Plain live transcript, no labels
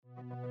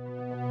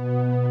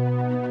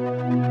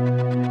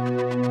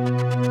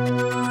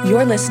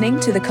You're listening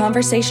to the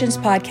Conversations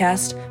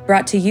podcast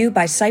brought to you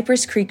by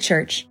Cypress Creek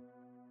Church.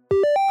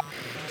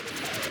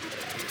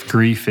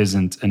 Grief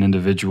isn't an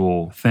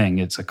individual thing.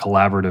 It's a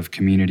collaborative,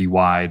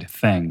 community-wide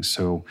thing.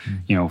 So,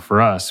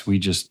 for us, we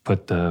just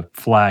put the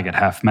flag at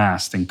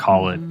half-mast and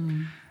call it,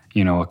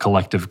 a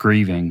collective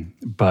grieving.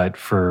 But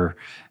for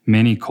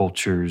many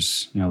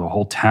cultures, the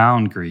whole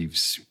town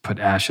grieves, put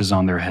ashes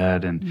on their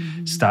head, and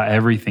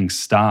everything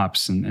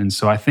stops. And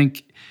so I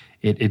think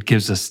it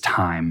gives us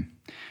time.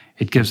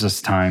 It gives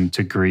us time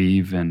to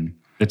grieve, and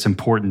it's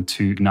important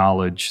to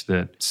acknowledge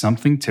that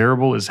something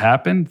terrible has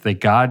happened that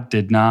God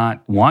did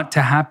not want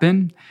to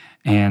happen.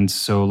 And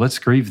so let's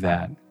grieve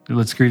that.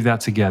 Let's grieve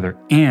that together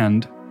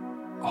and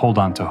hold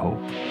on to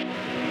hope.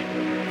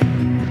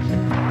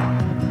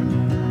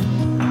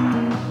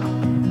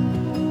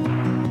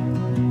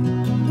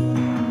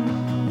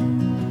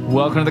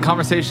 Welcome to the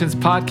Conversations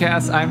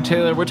podcast. I'm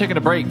Taylor. We're taking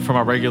a break from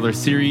our regular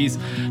series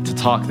to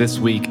talk this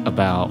week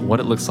about what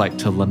it looks like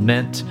to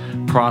lament,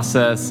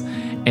 process,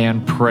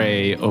 and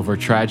pray over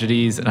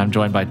tragedies. And I'm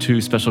joined by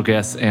two special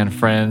guests and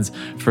friends.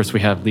 First, we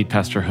have lead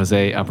pastor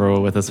Jose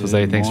Alvaro with us.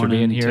 Jose, thanks for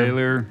being here.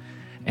 Taylor.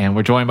 And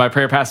we're joined by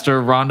Prayer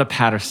Pastor Rhonda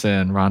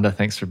Patterson. Rhonda,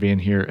 thanks for being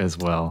here as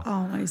well.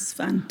 Always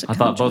fun to I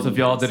thought both of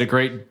y'all did a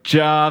great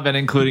job, and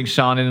including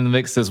Sean in the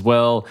mix as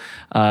well.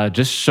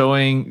 Just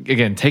showing,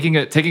 again, taking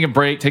a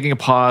break, taking a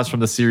pause from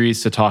the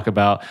series to talk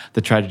about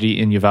the tragedy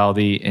in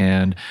Uvalde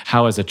and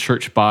how as a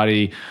church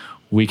body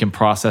we can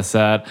process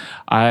that.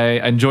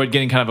 I enjoyed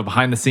getting kind of a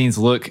behind-the-scenes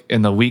look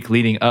in the week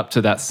leading up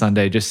to that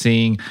Sunday, just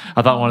seeing,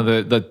 I thought one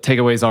of the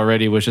takeaways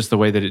already was just the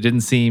way that it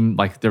didn't seem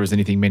like there was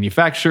anything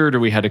manufactured or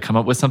we had to come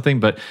up with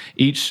something, but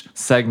each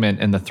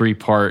segment in the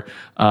three-part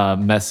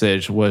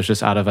message was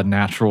just out of a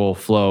natural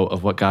flow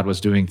of what God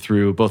was doing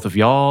through both of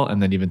y'all and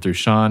then even through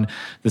Sean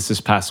this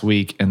past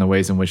week, and the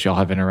ways in which y'all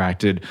have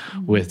interacted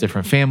with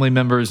different family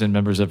members and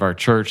members of our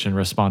church and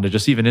responded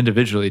just even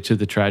individually to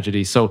the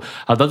tragedy. So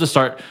I'd love to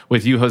start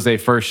with you, Jose,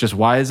 first. Just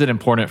why is it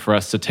important for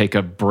us to take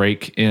a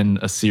break in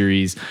a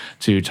series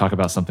to talk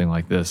about something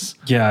like this?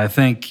 Yeah, I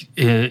think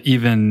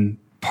even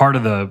part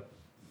of the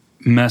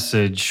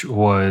message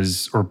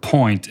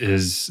point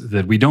is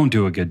that we don't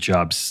do a good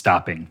job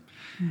stopping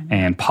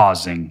and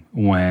pausing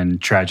when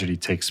tragedy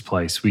takes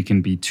place. We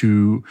can be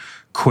too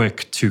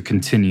quick to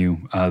continue.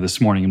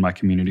 This morning in my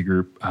community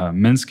group,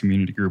 men's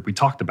community group, we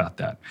talked about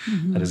that.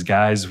 That as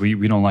guys,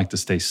 we don't like to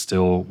stay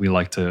still. We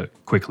like to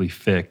quickly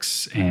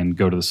fix and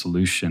go to the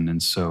solution.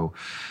 And so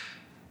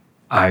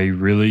I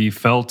really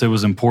felt it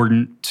was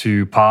important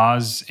to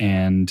pause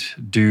and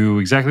do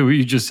exactly what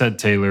you just said,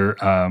 Taylor,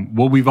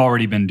 what we've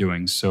already been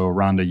doing. So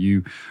Rhonda,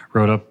 you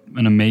wrote up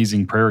an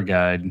amazing prayer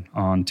guide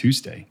on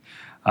Tuesday.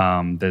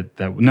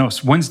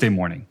 Wednesday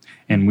morning,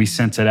 and we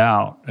sent it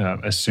out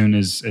as soon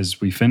as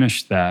we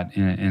finished that,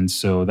 and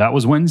so that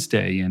was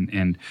Wednesday,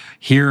 and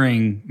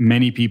hearing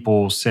many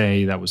people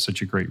say that was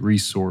such a great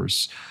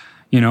resource.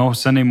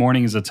 Sunday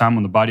morning is a time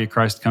when the body of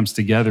Christ comes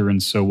together,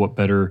 and so what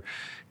better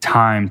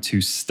time to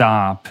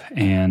stop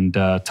and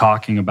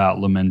talking about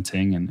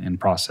lamenting and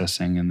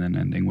processing, and then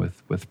ending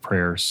with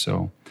prayer.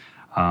 So,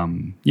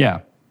 yeah.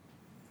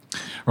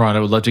 Ron, I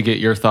would love to get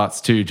your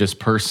thoughts too, just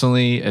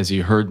personally, as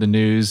you heard the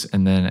news,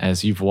 and then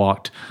as you've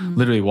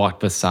literally walked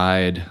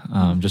beside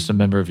just a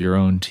member of your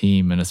own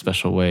team in a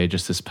special way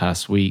just this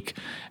past week,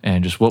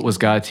 and just what was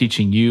God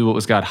teaching you? What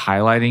was God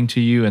highlighting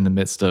to you in the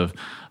midst of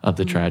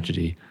the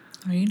tragedy?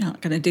 Well, you're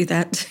not going to do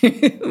that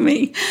to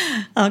me.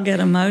 I'll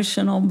get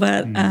emotional,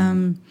 but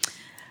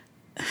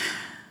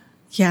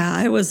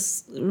yeah, it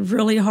was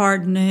really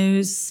hard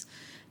news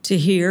to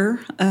hear.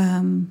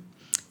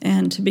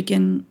 And to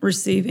begin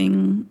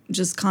receiving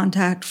just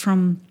contact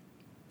from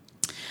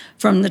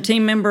the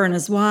team member and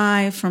his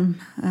wife,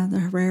 from the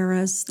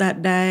Herreras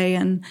that day,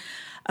 and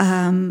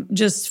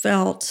just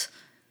felt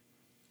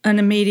an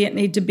immediate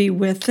need to be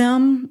with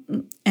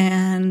them.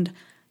 And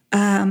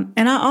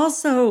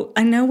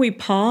I know we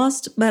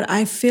paused, but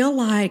I feel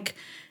like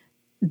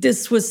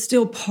this was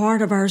still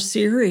part of our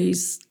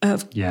series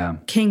of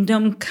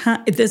Kingdom.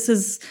 This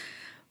is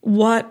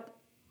what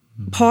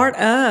part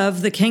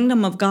of the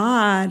kingdom of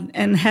God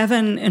and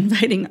heaven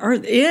invading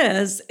earth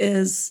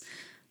is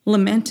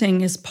lamenting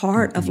is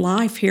part of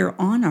life here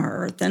on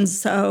earth. And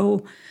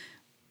so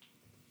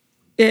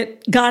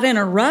it got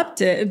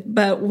interrupted,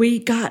 but we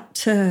got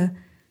to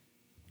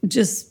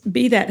just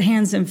be that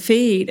hands and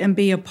feet and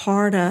be a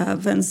part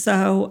of. And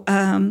so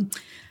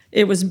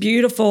it was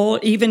beautiful.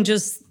 Even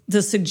just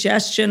the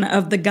suggestion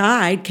of the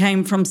guide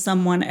came from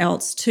someone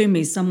else to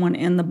me, someone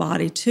in the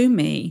body to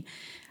me.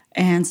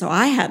 And so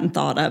I hadn't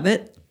thought of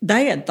it.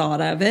 They had thought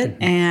of it,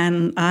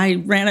 and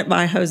I ran it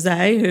by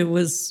Jose, who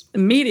was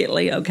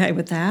immediately okay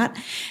with that.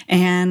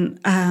 And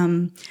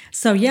God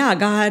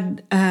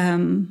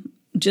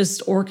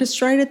just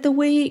orchestrated the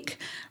week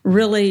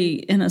really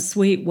in a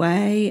sweet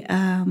way.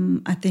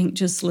 I think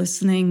just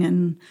listening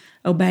and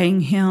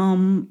obeying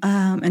him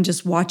and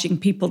just watching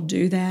people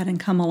do that and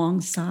come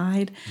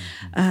alongside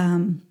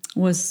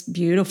was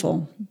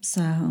beautiful.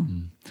 So,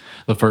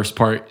 The first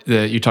part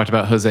that you talked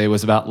about, Jose,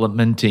 was about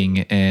lamenting,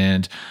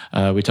 and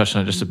we touched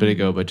on it just a bit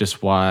ago, but just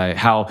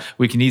how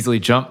we can easily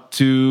jump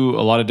to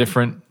a lot of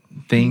different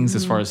things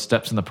as far as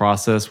steps in the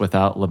process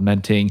without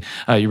lamenting.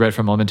 You read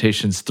from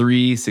Lamentations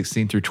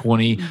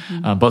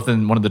 3:16-20, both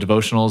in one of the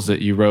devotionals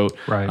that you wrote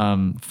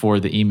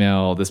for the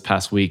email this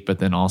past week, but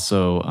then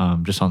also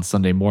just on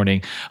Sunday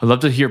morning. I'd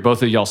love to hear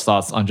both of y'all's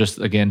thoughts on just,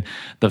 again,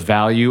 the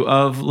value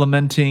of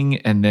lamenting,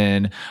 and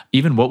then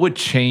even what would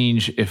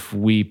change if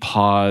we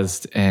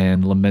paused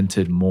and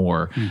lamented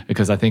more.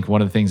 Because I think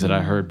one of the things that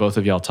I heard both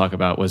of y'all talk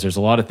about was there's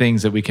a lot of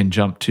things that we can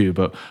jump to,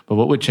 but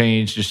what would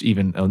change just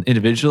even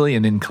individually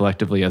and then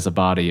collectively as a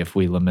body if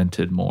we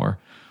lamented more?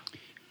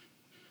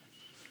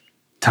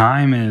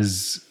 Time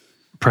is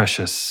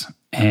precious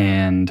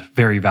and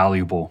very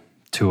valuable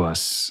to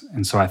us.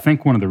 And so I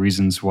think one of the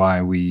reasons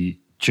why we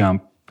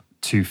jump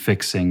to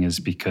fixing is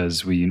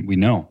because we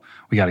know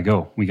we got to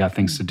go. We got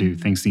things to do.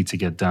 Things need to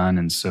get done.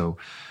 And so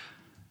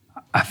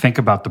I think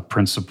about the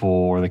principle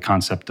or the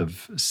concept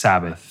of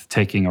Sabbath,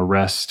 taking a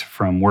rest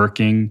from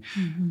working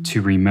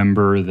to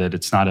remember that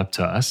it's not up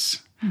to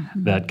us,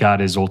 that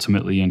God is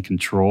ultimately in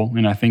control.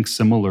 And I think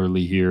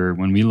similarly here,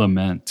 when we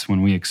lament,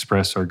 when we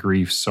express our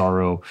grief,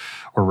 sorrow,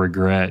 or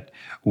regret,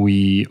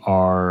 we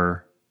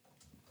are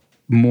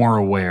more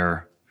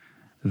aware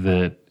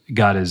that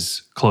God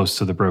is close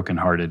to the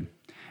brokenhearted,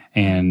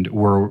 and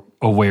we're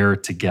aware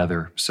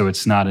together. So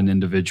it's not an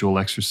individual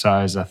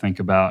exercise. I think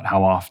about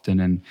how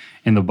often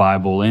in the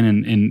Bible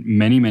and in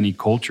many, many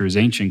cultures,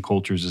 ancient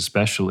cultures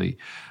especially,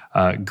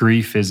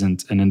 grief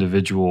isn't an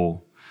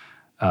individual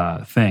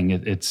thing.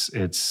 It's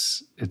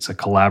a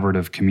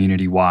collaborative,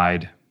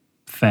 community-wide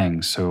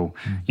thing. So,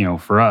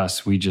 for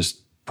us, we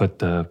just put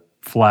the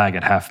flag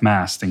at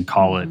half-mast and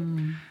call it,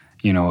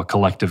 a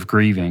collective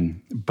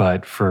grieving.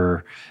 But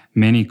for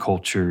many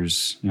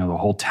cultures, the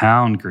whole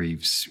town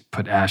grieves,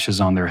 put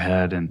ashes on their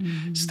head, and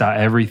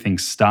everything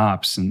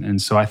stops. And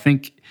so I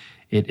think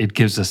it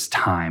gives us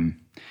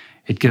time.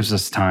 It gives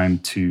us time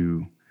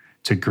to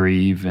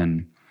grieve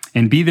and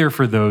be there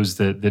for those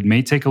that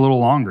may take a little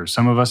longer.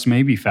 Some of us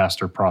may be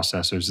faster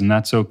processors, and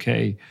that's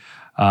okay.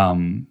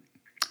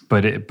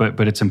 But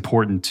it's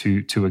important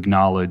to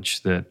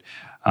acknowledge that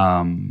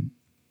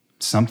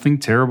something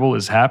terrible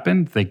has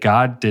happened that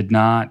God did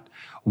not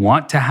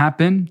want to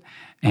happen,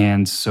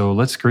 and so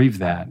let's grieve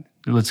that.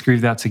 Let's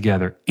grieve that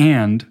together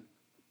and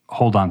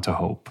hold on to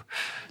hope.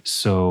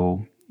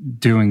 So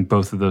doing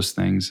both of those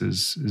things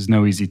is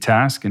no easy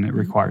task, and it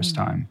requires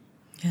time.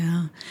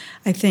 Yeah,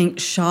 I think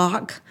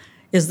shock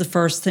is the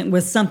first thing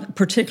with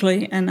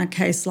particularly in a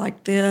case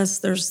like this.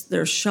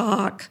 There's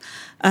shock,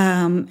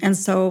 and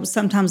so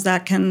sometimes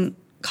that can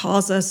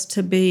cause us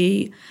to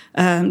be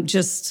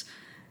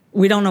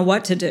we don't know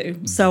what to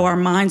do. So our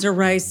minds are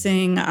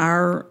racing,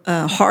 our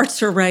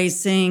hearts are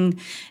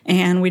racing,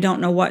 and we don't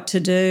know what to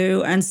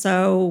do. And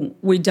so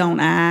we don't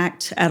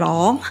act at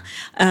all.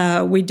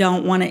 We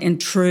don't want to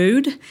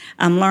intrude.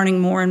 I'm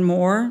learning more and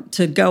more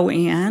to go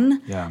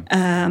in. Yeah.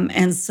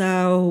 And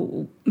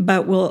so,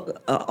 but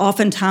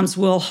oftentimes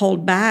we'll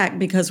hold back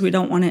because we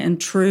don't want to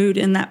intrude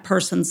in that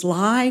person's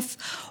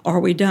life, or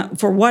we don't,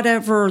 for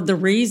whatever the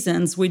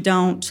reasons, we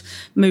don't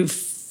move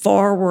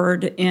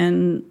forward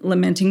in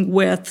lamenting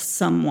with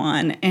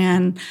someone.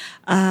 And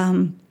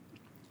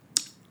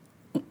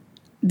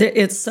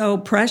it's so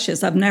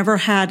precious. I've never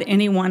had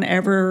anyone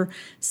ever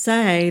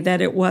say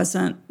that it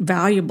wasn't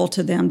valuable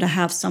to them to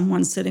have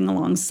someone sitting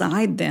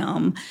alongside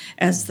them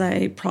as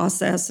they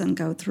process and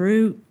go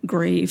through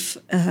grief,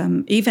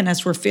 even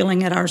as we're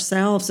feeling it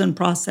ourselves and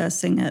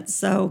processing it.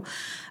 So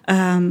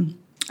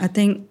I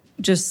think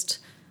just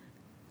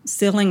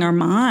sealing our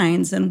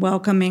minds and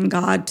welcoming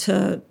God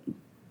to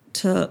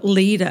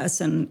lead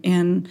us,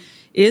 and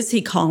is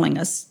He calling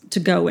us to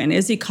go in?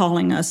 Is He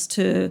calling us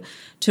to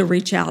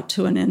reach out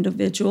to an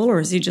individual, or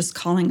is He just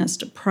calling us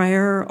to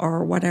prayer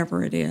or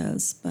whatever it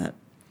is? But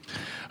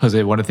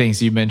Jose, one of the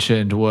things you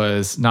mentioned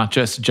was not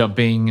just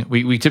jumping.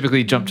 We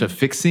typically jump to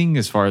fixing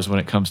as far as when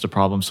it comes to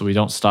problems, so we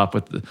don't stop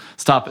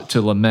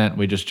to lament.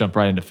 We just jump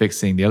right into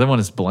fixing. The other one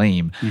is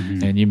blame,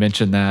 and you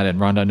mentioned that. And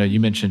Rhonda, I know you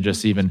mentioned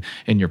just even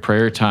in your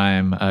prayer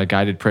time,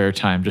 guided prayer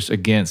time, just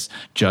against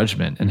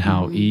judgment and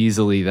how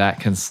easily that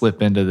can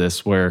slip into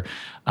this where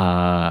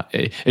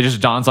it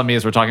just dawns on me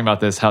as we're talking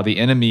about this, how the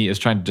enemy is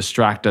trying to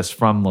distract us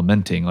from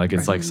lamenting. Like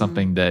it's like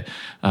something that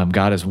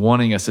God is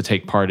wanting us to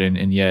take part in,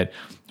 and yet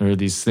there are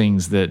these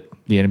things that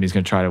the enemy is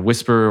going to try to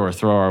whisper or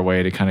throw our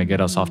way to kind of get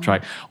us off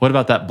track. What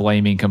about that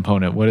blaming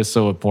component? What is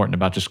so important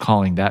about just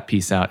calling that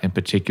piece out in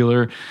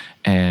particular?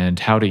 And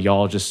how do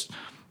y'all just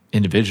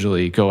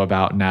individually go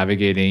about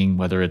navigating,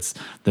 whether it's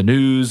the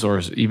news or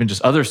even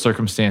just other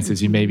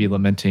circumstances you may be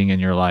lamenting in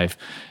your life,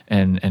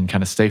 and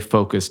kind of stay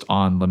focused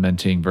on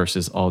lamenting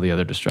versus all the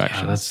other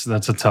distractions? Yeah,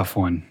 that's a tough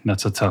one.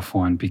 That's a tough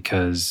one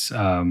because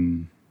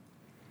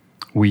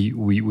we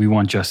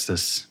want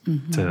justice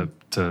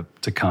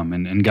to come,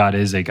 and God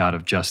is a God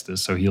of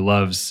justice. So He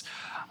loves,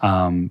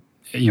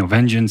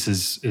 vengeance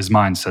is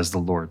mine, says the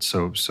Lord.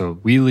 So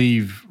we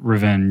leave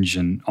revenge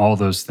and all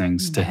those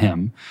things to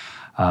Him.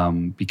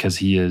 because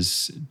he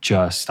is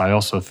just. I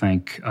also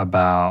think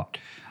about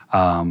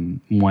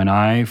when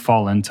I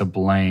fall into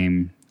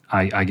blame,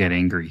 I get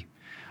angry.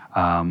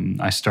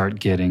 I start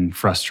getting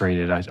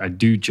frustrated. I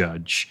do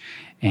judge.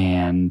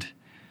 And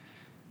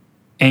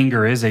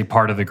anger is a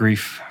part of the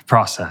grief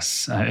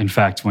process. In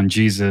fact, when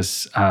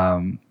Jesus,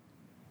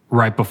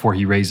 right before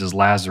he raises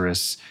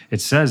Lazarus, it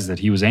says that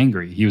he was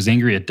angry. He was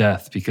angry at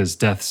death because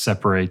death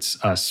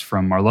separates us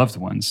from our loved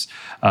ones.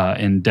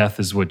 And death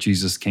is what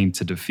Jesus came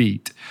to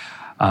defeat.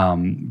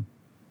 And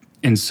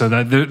so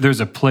there's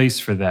a place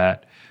for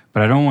that.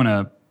 But I don't want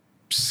to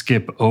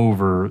skip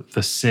over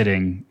the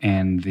sitting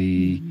and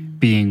the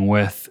being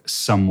with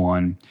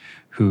someone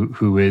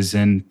who is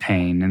in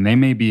pain, and they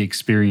may be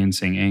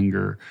experiencing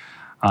anger.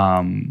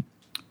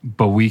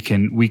 But we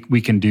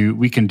can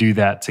do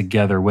that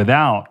together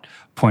without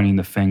pointing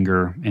the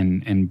finger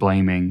and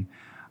blaming.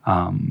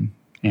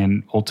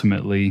 And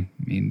ultimately,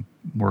 I mean,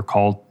 we're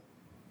called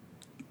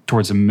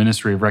towards a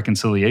ministry of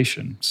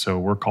reconciliation. So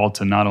we're called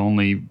to not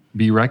only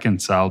be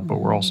reconciled, but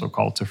we're also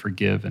called to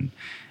forgive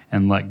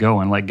and let go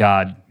and let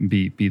God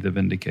be the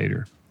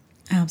vindicator.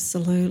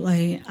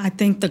 Absolutely. I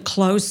think the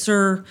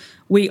closer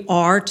we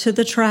are to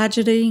the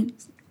tragedy,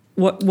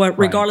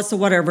 regardless of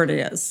whatever it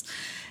is,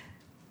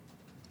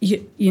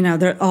 you know,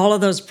 all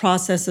of those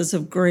processes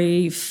of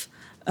grief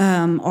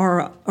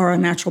are a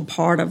natural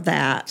part of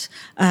that.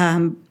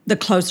 The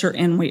closer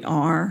in we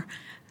are,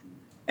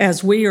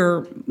 as we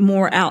are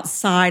more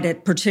outside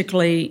it,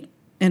 particularly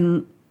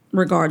in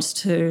regards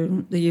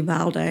to the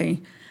Uvalde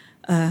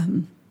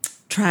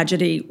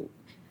tragedy,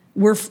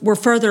 we're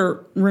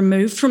further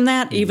removed from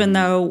that, even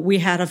though we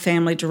had a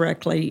family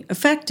directly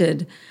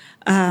affected.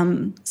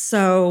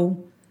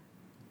 So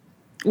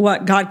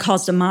what God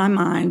calls to my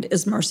mind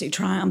is mercy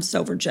triumphs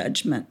over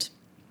judgment.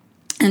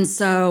 And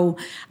so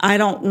I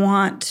don't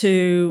want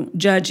to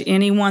judge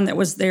anyone that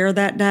was there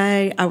that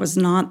day. I was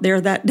not there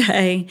that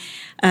day.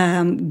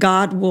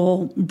 God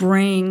will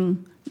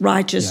bring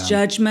righteous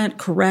judgment,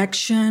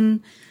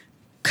 correction,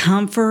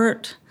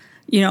 comfort,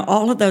 you know,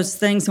 all of those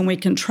things, and we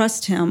can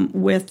trust him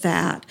with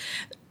that.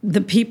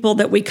 The people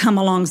that we come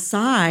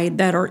alongside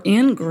that are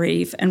in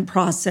grief and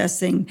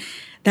processing,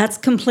 that's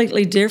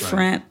completely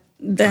different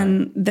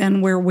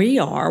than where we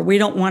are. We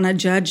don't want to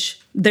judge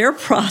their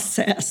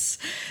process.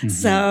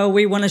 So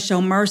we want to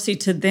show mercy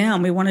to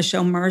them. We want to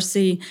show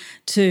mercy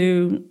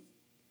to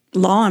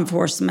law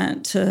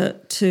enforcement,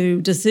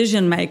 to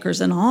decision makers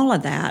and all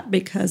of that,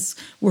 because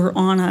we're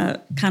on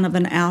a kind of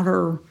an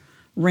outer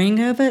ring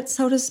of it,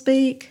 so to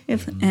speak.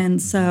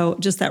 And so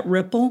just that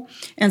ripple.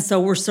 And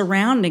so we're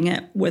surrounding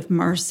it with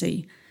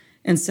mercy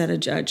instead of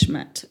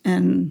judgment.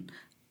 And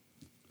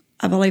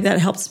I believe that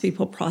helps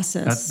people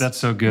process. That's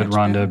so good,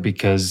 Rhonda, better.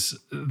 Because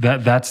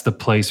that's the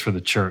place for the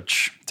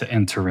church to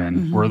enter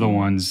in. We're the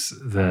ones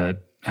that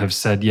have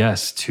said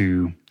yes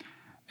to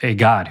a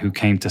God who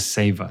came to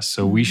save us.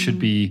 So we should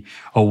be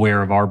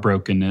aware of our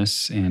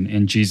brokenness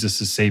and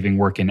Jesus' saving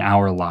work in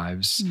our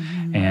lives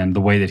and the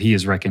way that he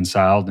has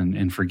reconciled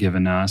and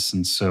forgiven us.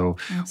 And so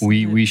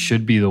we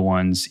should be the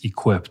ones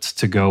equipped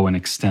to go and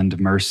extend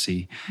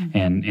mercy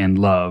and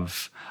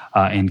love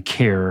and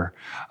care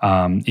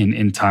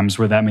in times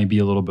where that may be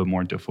a little bit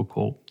more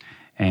difficult.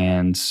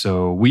 And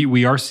so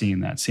we are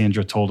seeing that.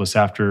 Sandra told us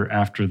after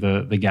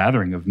the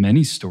gathering of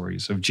many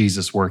stories of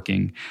Jesus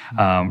working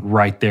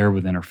right there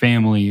within her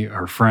family,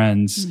 her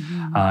friends,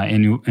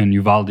 in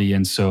Uvalde.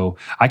 And so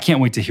I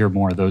can't wait to hear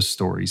more of those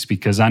stories,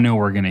 because I know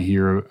we're going to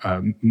hear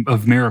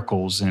of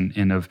miracles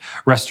and of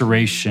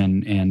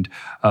restoration and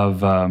of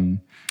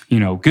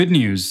good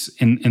news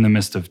in the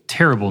midst of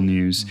terrible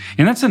news.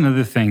 And that's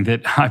another thing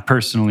that I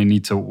personally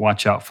need to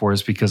watch out for,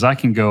 is because I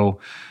can go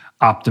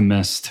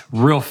optimist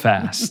real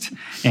fast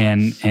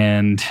and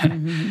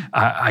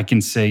I can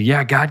say,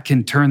 yeah, God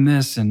can turn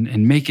this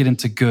and make it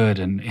into good.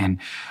 And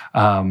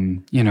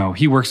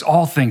he works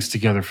all things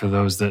together for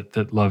those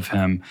that love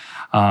him.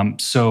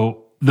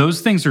 So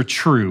those things are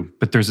true,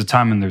 but there's a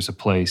time and there's a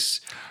place.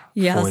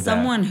 Yeah,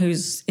 someone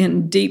who's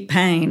in deep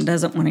pain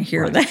doesn't want to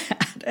hear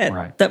that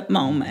at the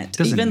moment,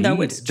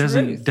 though it's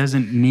true.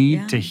 Doesn't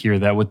need to hear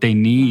that. What they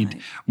need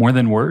more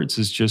than words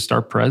is just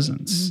our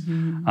presence,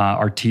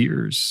 our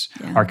tears,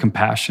 our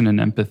compassion and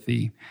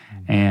empathy.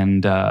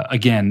 And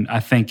again, I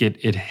think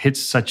it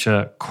hits such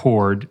a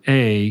chord.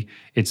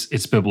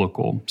 It's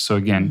biblical. So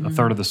again, a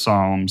third of the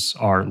Psalms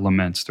are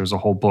laments. There's a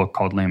whole book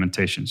called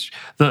Lamentations.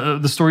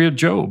 The story of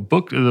Job,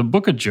 the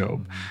book of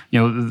Job.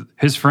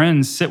 His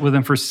friends sit with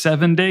him for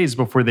 7 days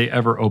before they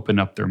ever open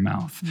up their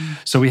mouth.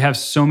 So we have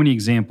so many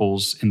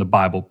examples in the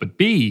Bible, but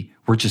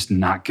we're just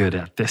not good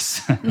at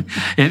this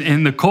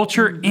in the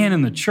culture and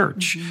in the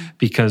church,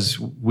 because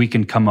we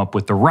can come up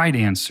with the right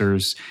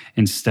answers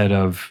instead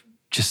of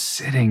just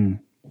sitting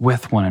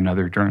with one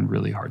another during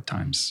really hard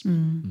times.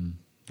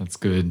 That's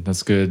good.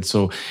 That's good.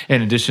 So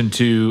in addition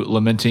to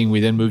lamenting, we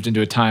then moved into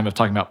a time of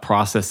talking about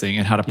processing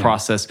and how to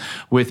process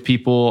with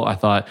people. I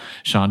thought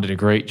Sean did a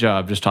great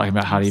job just talking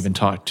about how to even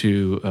talk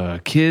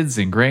to kids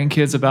and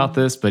grandkids about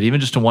this, but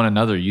even just to one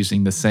another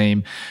using the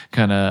same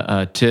kind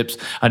of tips.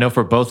 I know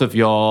for both of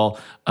y'all,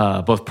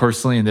 both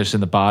personally and just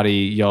in the body,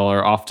 y'all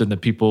are often the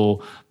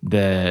people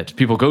that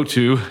people go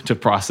to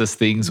process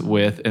things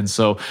with. And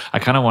so I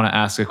kind of want to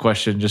ask a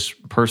question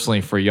just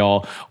personally for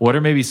y'all. What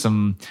are maybe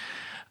some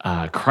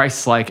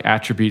Christ-like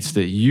attributes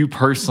that you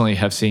personally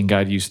have seen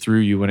God use through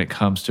you when it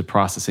comes to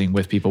processing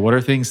with people? What are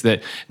things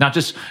that not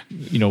just,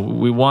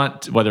 we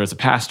want, whether it's a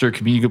pastor,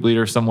 community group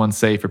leader, someone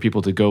safe for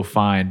people to go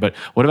find, but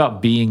what about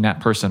being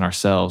that person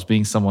ourselves,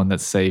 being someone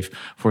that's safe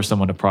for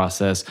someone to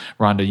process?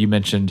 Rhonda, you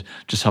mentioned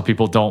just how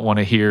people don't want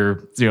to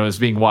hear, as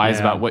being wise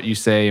about what you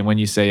say and when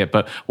you say it,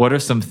 but what are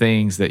some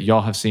things that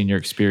y'all have seen in your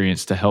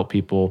experience to help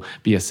people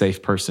be a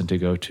safe person to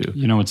go to?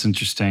 It's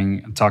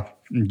interesting.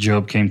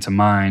 Job came to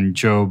mind.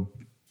 Job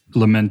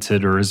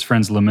lamented, or his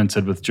friends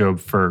lamented with Job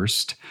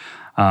first.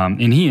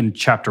 And he in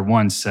chapter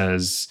 1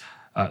 says,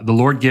 the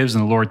Lord gives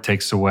and the Lord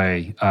takes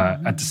away.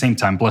 At the same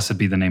time, blessed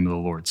be the name of the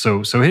Lord.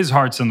 So his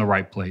heart's in the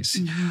right place.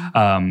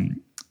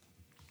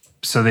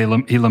 So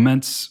he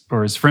laments,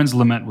 or his friends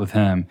lament with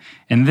him.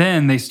 And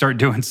then they start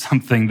doing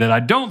something that I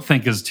don't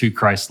think is too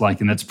Christ-like,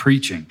 and that's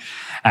preaching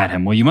at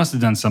him. Well, you must have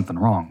done something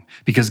wrong,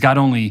 because God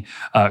only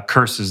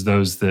curses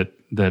those that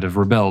have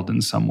rebelled in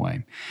some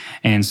way.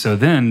 And so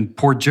then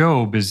poor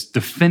Job is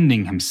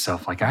defending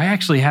himself, like, I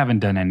actually haven't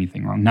done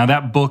anything wrong. Now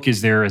that book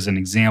is there as an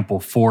example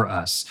for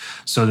us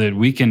so that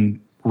we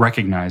can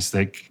recognize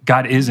that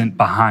God isn't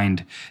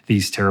behind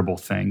these terrible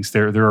things.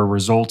 They're a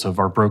result of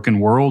our broken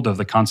world, of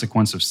the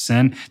consequence of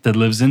sin that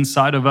lives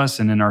inside of us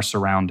and in our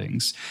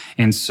surroundings.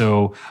 And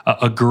so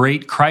a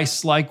great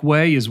Christ-like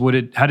way is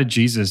how did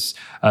Jesus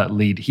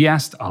lead? He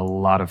asked a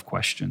lot of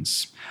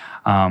questions.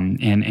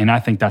 And I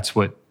think that's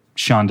what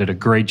Sean did a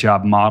great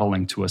job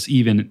modeling to us,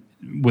 even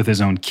with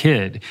his own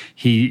kid,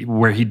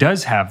 where he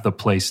does have the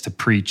place to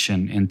preach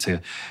and to,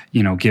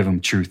 give him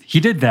truth. He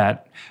did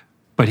that,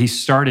 but he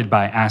started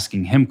by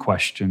asking him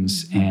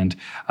questions and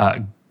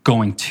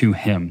going to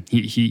him.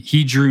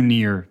 He drew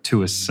near to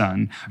his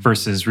son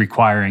versus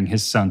requiring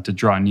his son to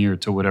draw near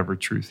to whatever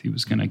truth he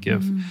was going to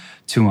give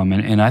to him.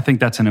 And I think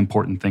that's an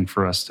important thing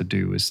for us to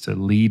do, is to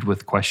lead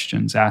with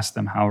questions, ask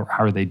them how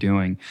are they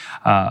doing,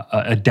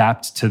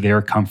 adapt to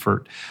their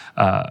comfort,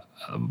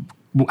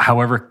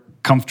 however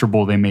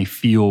comfortable they may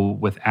feel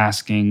with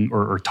asking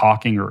or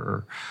talking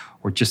or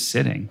just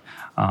sitting.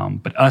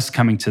 But us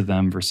coming to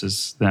them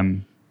versus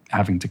them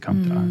having to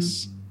come to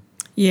us.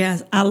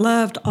 Yes, I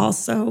loved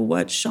also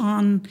what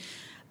Sean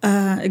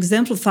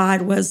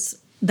exemplified was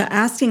the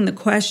asking the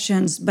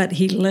questions, but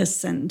he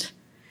listened.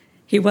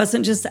 He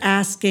wasn't just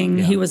asking,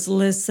 he was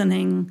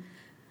listening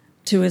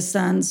to his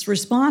son's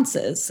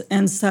responses.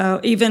 And so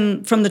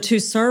even from the two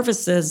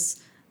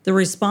services, the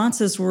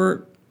responses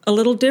were a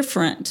little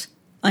different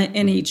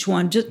in each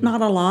one, just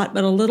not a lot,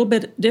 but a little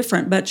bit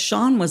different. But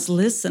Sean was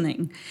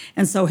listening.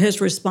 And so his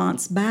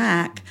response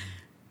back,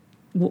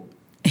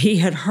 he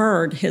had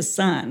heard his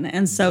son,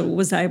 and so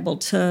was able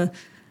to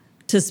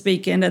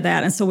speak into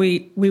that. And so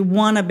we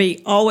want to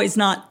be always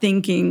not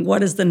thinking,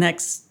 what is the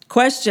next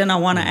question I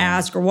want to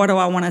ask, or what do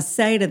I want to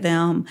say to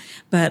them,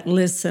 but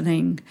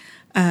listening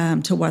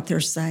to what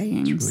they're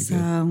saying. That's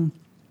really good.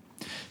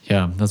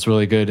 Yeah, that's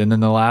really good. And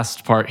then the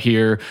last part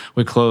here,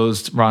 we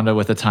closed, Rhonda,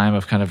 with a time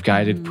of kind of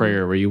guided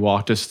prayer where you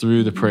walked us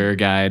through the prayer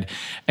guide.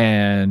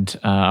 And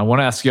I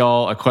want to ask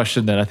y'all a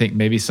question that I think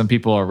maybe some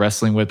people are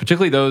wrestling with,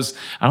 particularly those,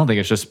 I don't think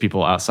it's just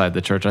people outside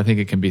the church. I think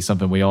it can be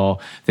something we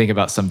all think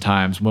about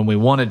sometimes when we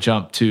want to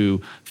jump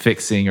to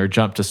fixing or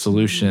jump to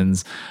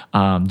solutions,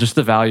 just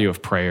the value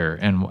of prayer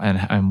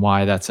and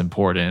why that's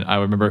important. I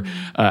remember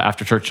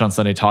after church on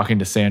Sunday talking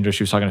to Sandra,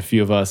 she was talking to a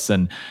few of us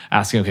and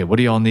asking, okay, what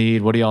do y'all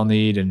need? What do y'all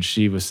need? And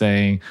she was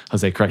saying,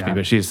 Jose, correct me,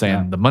 but she was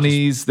saying the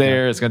money's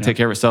there, it's going to take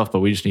care of itself, but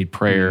we just need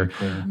prayer.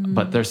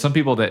 But there's some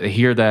people that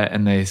hear that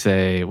and they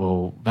say,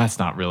 well, that's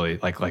not really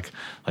like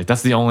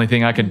that's the only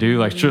thing I can do.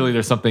 Like surely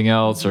there's something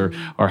else, or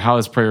how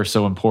is prayer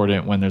so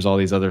important when there's all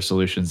these other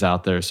solutions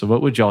out there? So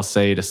what would y'all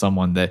say to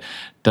someone that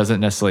doesn't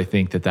necessarily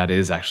think that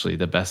is actually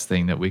the best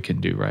thing that we can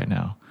do right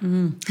now?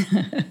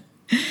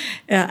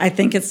 I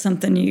think it's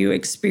something you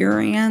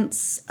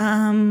experience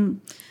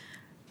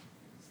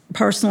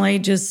personally,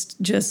 just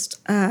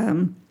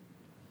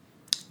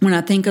when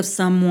I think of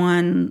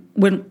someone,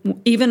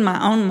 even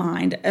my own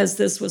mind, as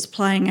this was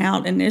playing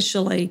out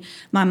initially,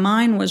 my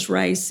mind was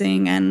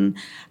racing, and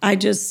I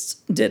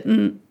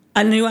knew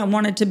I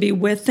wanted to be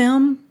with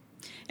them.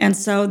 And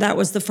so that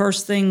was the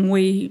first thing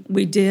we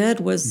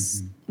did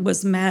was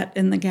met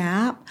in the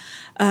Gap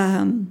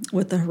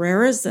with the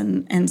Herreras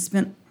and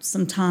spent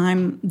some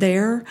time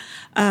there,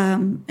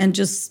 and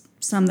just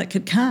some that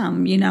could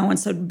come, and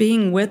so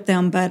being with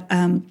them. But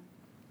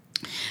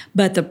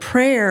the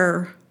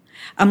prayer,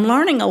 I'm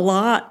learning a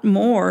lot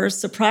more,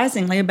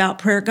 surprisingly, about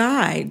prayer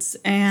guides.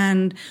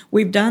 And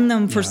we've done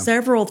them for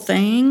several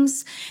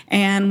things.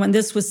 And when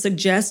this was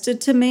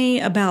suggested to me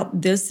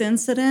about this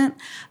incident,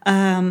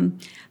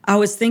 I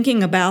was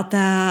thinking about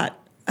that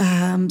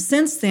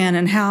since then,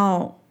 and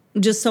how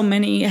just so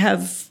many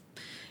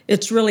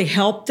it's really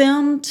helped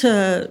them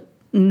to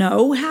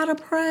know how to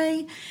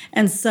pray.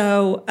 And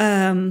so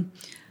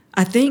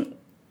I think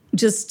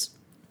just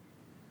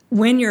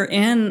when you're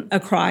in a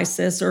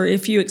crisis, or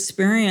if you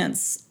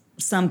experience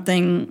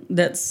something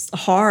that's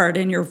hard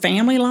in your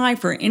family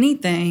life or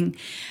anything,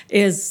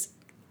 is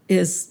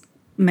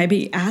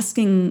maybe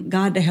asking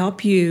God to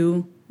help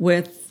you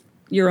with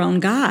your own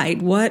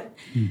guide.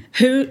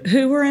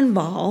 Who are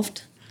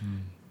involved,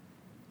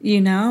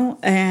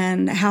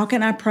 and how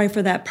can I pray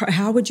for that?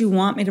 How would you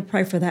want me to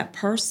pray for that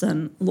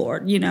person,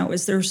 Lord?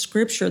 Is there a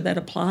scripture that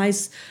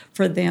applies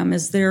for them?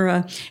 Is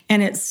there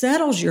and it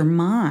settles your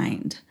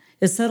mind.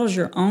 It settles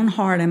your own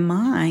heart and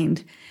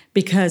mind,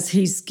 because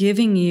he's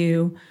giving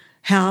you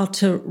how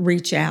to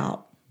reach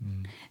out.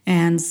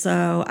 And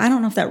so I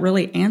don't know if that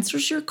really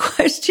answers your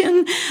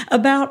question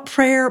about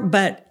prayer,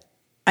 but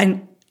I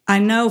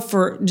know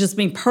for just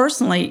me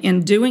personally,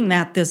 in doing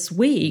that this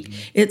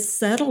week, it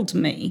settled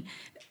me.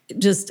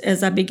 Just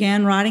as I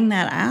began writing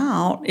that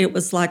out, it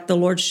was like the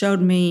Lord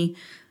showed me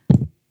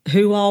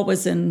who all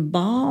was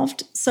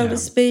involved, so to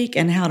speak,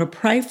 and how to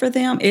pray for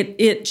them.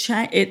 It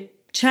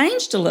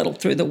changed a little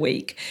through the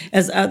week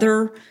as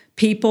other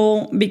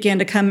people began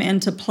to come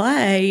into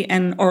play,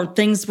 or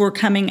things were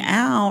coming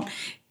out,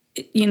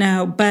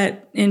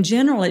 but in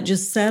general, it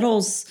just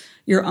settles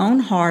your own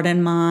heart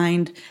and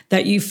mind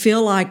that you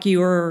feel like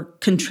you're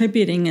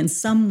contributing in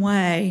some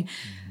way.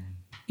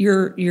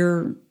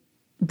 You're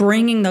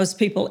bringing those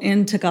people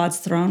into God's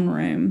throne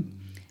room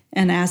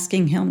and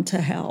asking him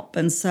to help.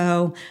 And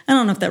so I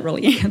don't know if that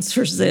really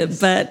answers it,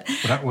 but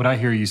what I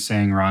hear you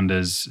saying, Rhonda,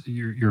 is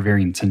you're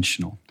very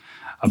intentional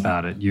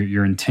about it.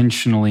 You're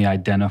intentionally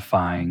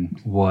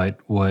identifying what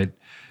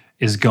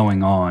is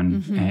going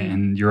on,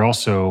 and you're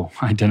also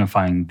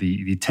identifying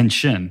the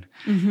tension,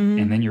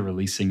 and then you're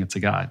releasing it to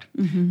God,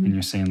 and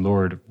you're saying,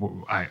 Lord,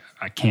 I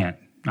can't.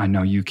 I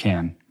know you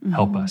can.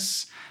 Help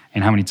us.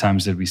 And how many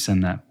times did we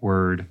send that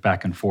word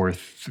back and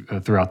forth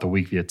throughout the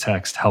week via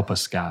text? Help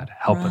us, God.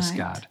 Help us,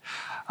 God.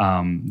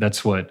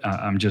 That's what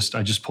I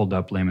just pulled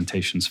up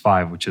Lamentations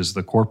 5, which is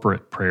the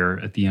corporate prayer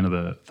at the end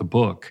of the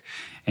book.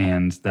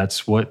 And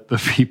that's what the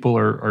people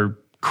are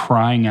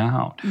crying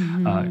out.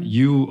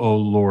 You, O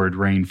Lord,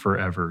 reign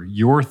forever.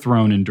 Your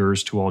throne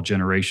endures to all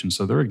generations.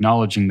 So they're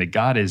acknowledging that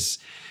God is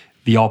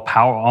the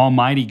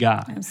almighty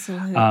God.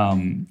 Absolutely.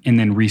 And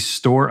then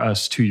restore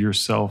us to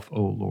yourself,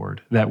 O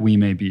Lord, that we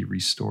may be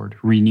restored.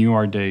 Renew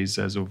our days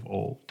as of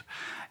old.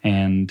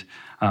 And,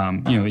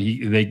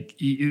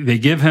 they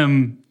give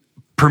him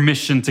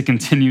permission to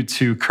continue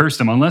to curse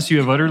them, unless you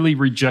have utterly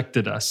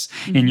rejected us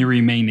and you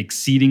remain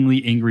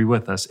exceedingly angry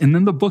with us. And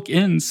then the book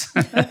ends.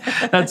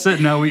 That's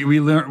it. Now we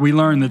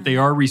learn that they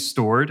are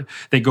restored.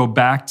 They go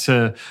back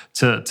to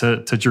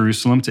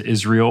Jerusalem, to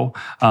Israel,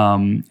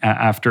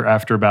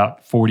 after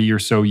about 40 or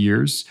so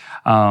years.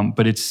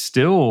 But it's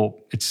still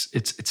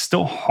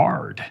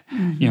hard.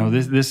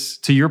 This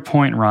to your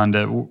point,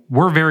 Rhonda,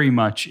 we're very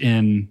much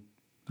in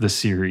the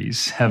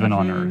series, Heaven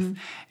on Earth.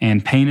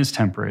 And pain is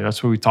temporary.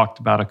 That's what we talked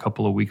about a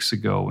couple of weeks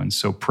ago. And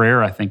so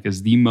prayer, I think,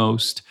 is the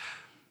most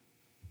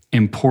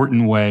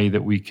important way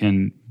that we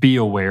can be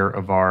aware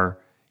of our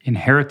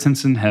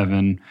inheritance in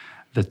heaven,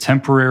 the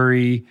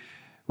temporary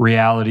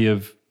reality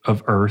of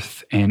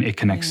earth, and it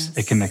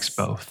connects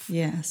both.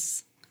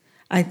 Yes.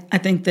 I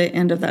think the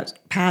end of that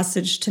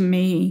passage to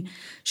me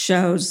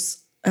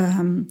shows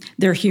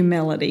their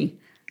humility.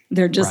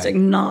 They're just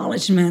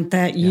acknowledgement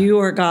that you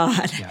are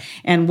God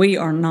and we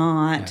are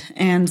not. Yeah.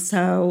 And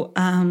so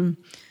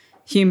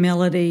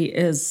humility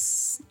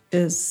is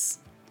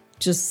just,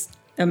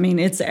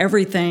 it's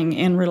everything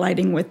in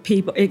relating with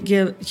people.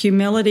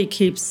 Humility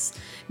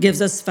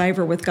gives us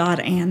favor with God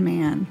and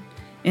man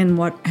in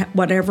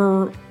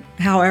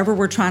however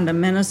we're trying to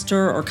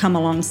minister or come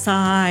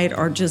alongside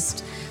or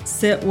just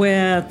sit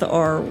with,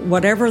 or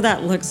whatever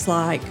that looks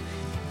like.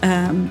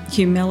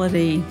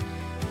 Humility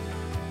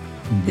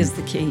is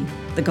the key,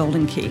 the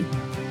golden key.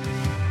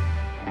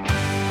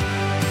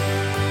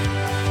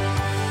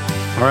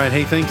 All right.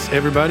 Hey, thanks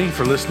everybody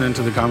for listening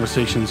to the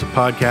Conversations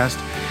podcast.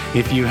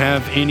 If you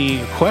have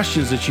any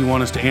questions that you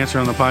want us to answer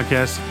on the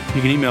podcast,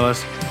 you can email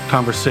us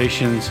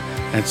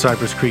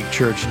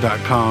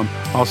conversations@cypresscreekchurch.com.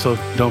 Also,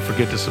 don't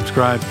forget to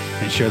subscribe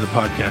and share the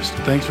podcast.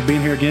 Thanks for being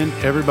here again,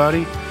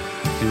 everybody.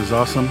 It was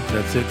awesome.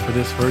 That's it for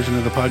this version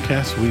of the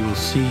podcast. We will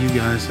see you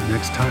guys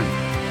next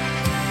time.